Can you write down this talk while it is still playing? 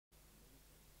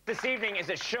this evening is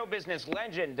a show business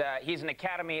legend. He's an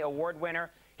Academy Award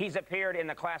winner. He's appeared in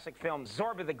the classic films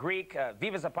Zorba the Greek,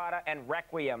 Viva Zapata, and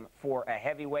Requiem for a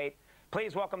Heavyweight.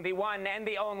 Please welcome the one and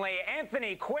the only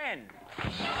Anthony Quinn.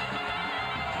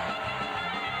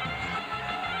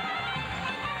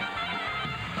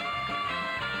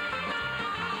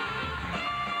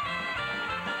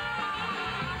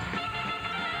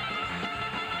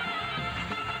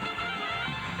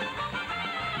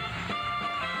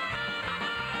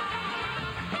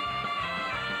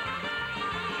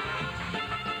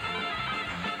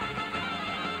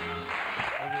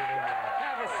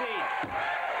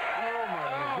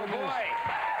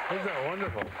 Isn't that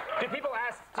wonderful? Do people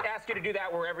ask you to do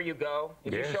that wherever you go?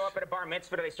 If you show up at a bar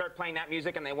mitzvah, do they start playing that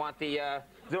music and they want the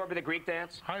Zorba the Greek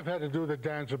dance? I've had to do the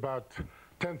dance about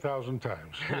 10,000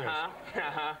 times. Yes.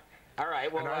 All right.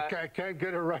 Well, and I can't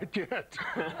get it right yet.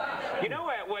 You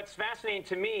know what's fascinating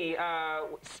to me,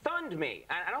 stunned me.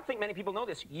 I don't think many people know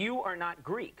this. You are not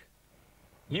Greek.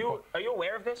 Are you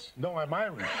aware of this? No, I'm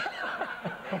Irish.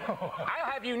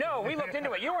 I'll have you know, we looked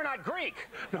into it. You are not Greek.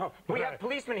 No, we have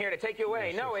policemen here to take you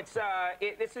away. Yes,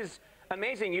 no, this is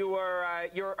amazing. Are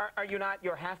you not?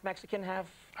 You're half Mexican, half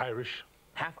Irish.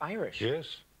 Half Irish.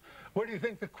 Yes. Where do you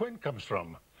think the Quinn comes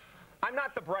from? I'm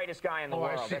not the brightest guy in the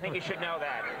world. I think you should know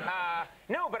that.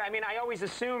 No, but I mean, I always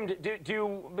assumed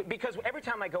because every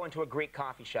time I go into a Greek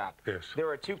coffee shop, there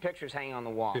are two pictures hanging on the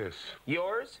wall. Yes.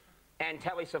 Yours and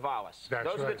Telly Savalas. That's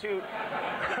Those are the two.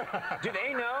 Do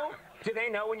they know? Do they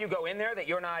know when you go in there that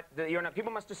you're not?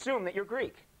 People must assume that you're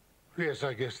Greek. Yes,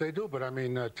 I guess they do. But I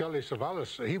mean, Telly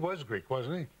Savalas, he was Greek,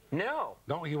 wasn't he? No.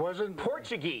 No, he wasn't.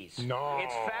 Portuguese. No.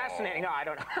 It's fascinating. No, I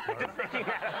don't know. I'm just thinking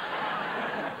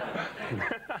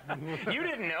that. You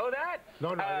didn't know that? No,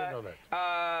 I didn't know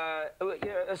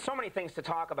that. So many things to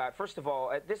talk about. First of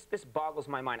all, this boggles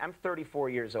my mind. I'm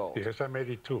 34 years old. Yes, I'm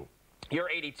 82. You're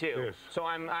 82. Yes. So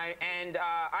I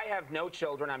have no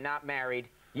children. I'm not married.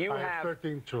 I have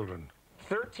 13 children.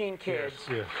 13 kids. Yes,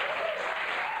 yes.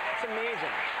 That's amazing.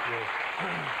 Yes.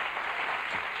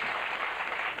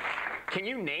 Can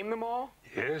you name them all?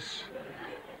 Yes.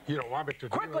 You don't want me to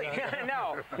quickly? Do that?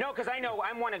 No, because I know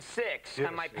I'm one of 6,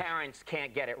 and my parents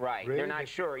can't get it right. Really? They're not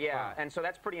sure, yeah. And so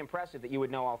that's pretty impressive that you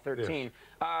would know all 13.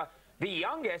 Yes. The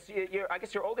youngest, I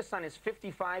guess your oldest son is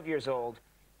 55 years old.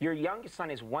 Your youngest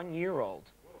son is 1 year old.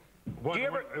 1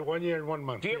 year and 1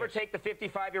 month. Do you ever take the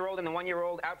 55-year-old and the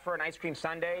 1-year-old out for an ice cream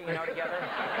sundae, together?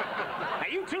 Now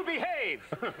you two behave.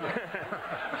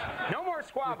 No more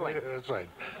squabbling. Yeah, that's right.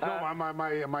 No, my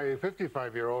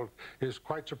 55-year-old is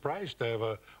quite surprised to have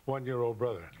a 1-year-old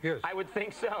brother. Yes. I would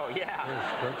think so. Yeah.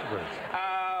 Yes, quite surprised.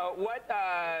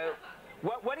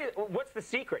 What's the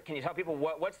secret? Can you tell people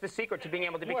what's the secret to being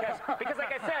able to because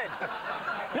like I said,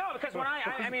 no, because when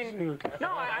I mean,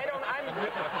 no, I don't.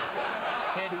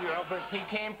 He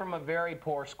came from a very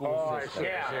poor school system.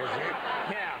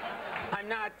 Yeah. I'm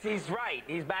not. He's right.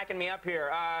 He's backing me up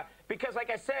here. Because, like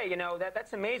I say,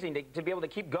 that's amazing to be able to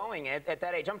keep going at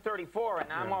that age. I'm 34,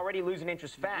 and I'm already losing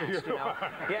interest fast.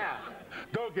 Yeah.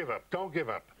 Don't give up. Don't give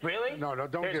up. Really? No,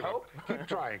 don't give up. Keep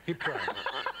trying. Keep trying.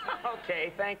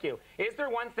 Okay, thank you. Is there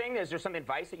one thing? Is there some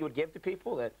advice that you would give to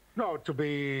people that? No, to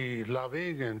be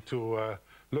loving and to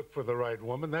look for the right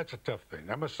woman. That's a tough thing.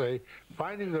 I must say,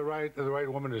 finding the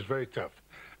right woman is very tough.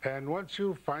 And once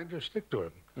you find her, stick to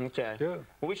her. Okay. Yeah.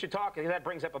 Well, we should talk, because that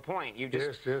brings up a point. You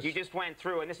just went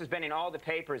through, and this has been in all the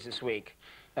papers this week.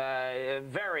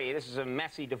 This is a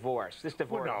messy divorce. This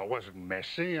divorce. Well, no, it wasn't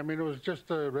messy. I mean, it was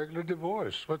just a regular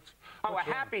divorce. What's a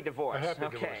happy divorce. A happy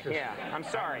divorce. Yes. Yeah. I'm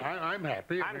sorry. I'm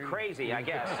happy. I'm crazy, I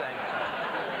guess.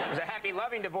 It was a happy,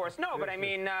 loving divorce. No, but I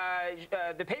mean,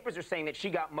 the papers are saying that she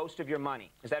got most of your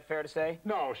money. Is that fair to say?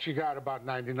 No, she got about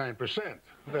 99%.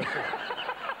 That's it.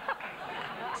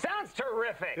 Sounds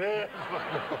terrific. Yeah.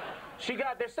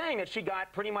 They're saying that she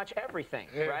got pretty much everything,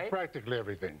 right? Practically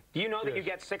everything. Do you know that you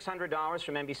get $600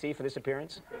 from NBC for this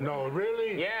appearance? No,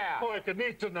 really? Yeah. Oh, I could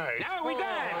eat tonight. No, we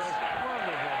dance.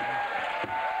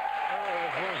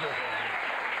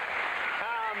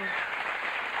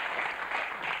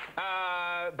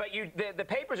 But the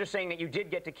papers are saying that you did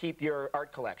get to keep your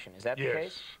art collection. Is that the case?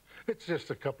 Yes. It's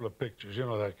just a couple of pictures, that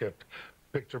I kept.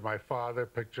 Picture of my father,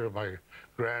 picture of my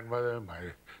grandmother,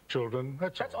 my children.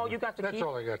 That's all you got to keep? That's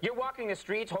all I got. You're walking the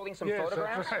streets holding some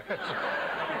photographs? That's right.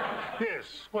 Yes.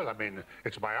 Well, I mean,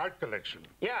 it's my art collection.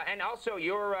 Yeah, and also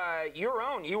you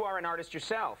are an artist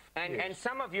yourself. And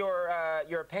some of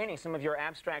your paintings, some of your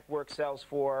abstract work sells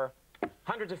for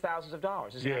hundreds of thousands of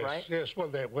dollars, isn't that right? Yes, well,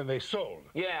 when they sold.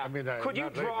 Yeah. I mean, could you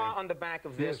draw on the back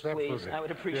of this, please? Absolutely. I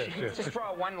would appreciate it. Just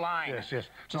draw one line. Yes.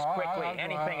 Just quickly,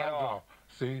 anything at all.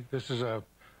 See, this is a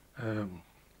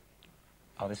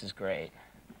Oh, this is great.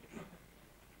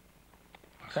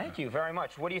 Thank you very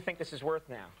much. What do you think this is worth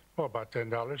now? Oh, about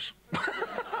 $10.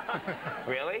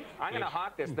 Really? I'm going to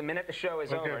hawk this the minute the show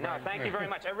is over. No, thank you very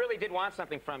much. I really did want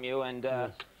something from you, and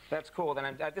that's cool.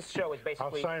 Then this show is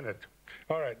basically. I'll sign it.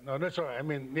 All right. No, that's all right. I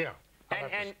mean, yeah.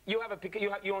 And you have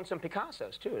you own some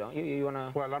Picassos too, don't you? You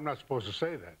wanna? Well, I'm not supposed to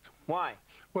say that. Why?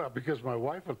 Well, because my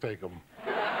wife will take them.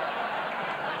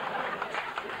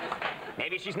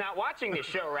 Maybe she's not watching this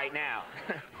show right now.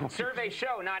 Surveys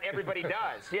show not everybody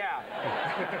does. Yeah.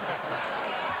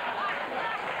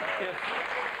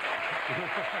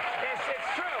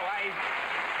 It's true.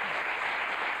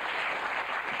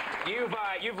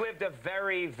 You've lived a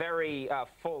very, very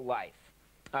full life.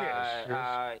 Yes,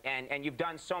 yes. And you've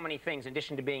done so many things in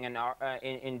addition to being an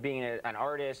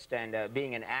artist and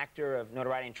being an actor of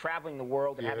notoriety and traveling the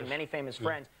world and having many famous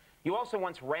friends. You also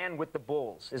once ran with the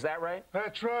Bulls. Is that right?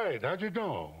 That's right. How'd you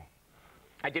know?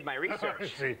 I did my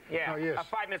research. See. Yeah. Oh, yes.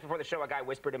 5 minutes before the show, a guy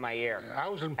whispered in my ear. I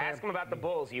was in Ask him about the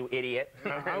Bulls, you idiot.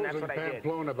 I was in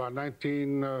Pamplona about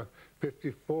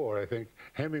 1954, I think.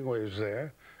 Hemingway was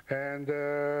there. And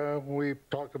we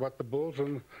talked about the Bulls,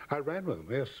 and I ran with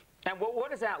them, yes. And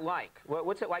what is that like?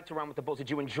 What's it like to run with the Bulls? Did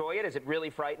you enjoy it? Is it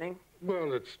really frightening?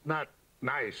 Well, it's not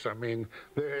nice. I mean,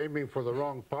 they're aiming for the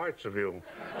wrong parts of you.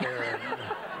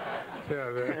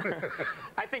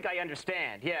 I think I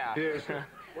understand, yeah. Yes.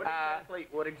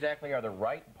 What exactly are the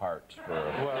right parts for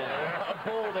a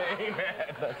bull to aim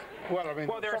at? Well, I mean,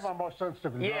 some are more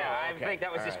sensitive than others. I think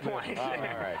that was his point. All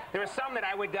right. There are some that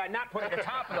I would not put at the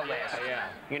top of the list.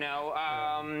 You know,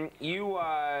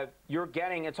 you're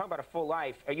getting, talk about a full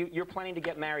life. You're planning to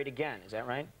get married again, is that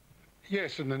right?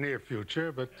 Yes, in the near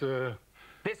future, but...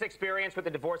 This experience with the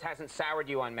divorce hasn't soured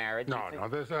you on marriage? No. I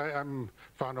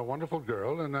found a wonderful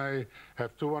girl, and I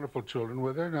have 2 wonderful children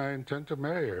with her, and I intend to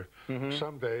marry her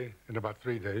someday in about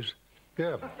 3 days.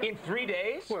 Yeah. In 3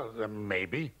 days? Well,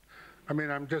 maybe. I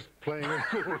mean, I'm just playing it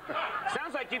cool.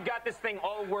 Sounds like you've got this thing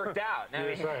all worked out.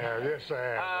 Yes, I have. Yes, I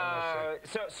have.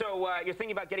 So you're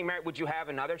thinking about getting married. Would you have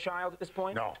another child at this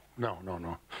point? No. In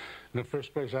the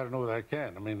first place, I don't know that I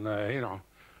can. I mean, you know,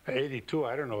 82,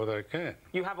 I don't know whether I can.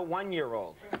 You have a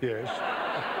 1-year-old. Yes.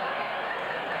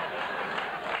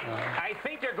 I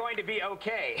think you're going to be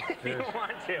okay if you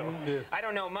want to. Yes. I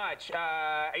don't know much.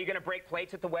 Are you going to break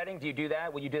plates at the wedding? Do you do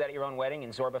that? Will you do that at your own wedding in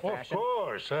Zorba fashion? Of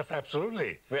course,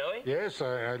 absolutely. Really? Yes,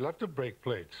 I love to break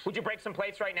plates. Would you break some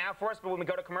plates right now for us, but when we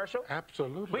go to commercial?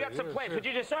 Absolutely. We got some plates. Would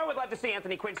you just? I would love to see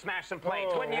Anthony Quinn smash some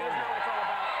plates. Wouldn't you? Know what it's all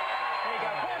about. There you go.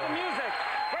 Play the music.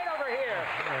 Right over here.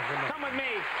 Come with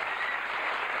me.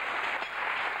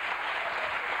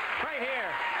 Right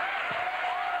here.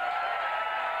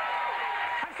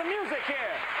 Have some music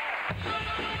here.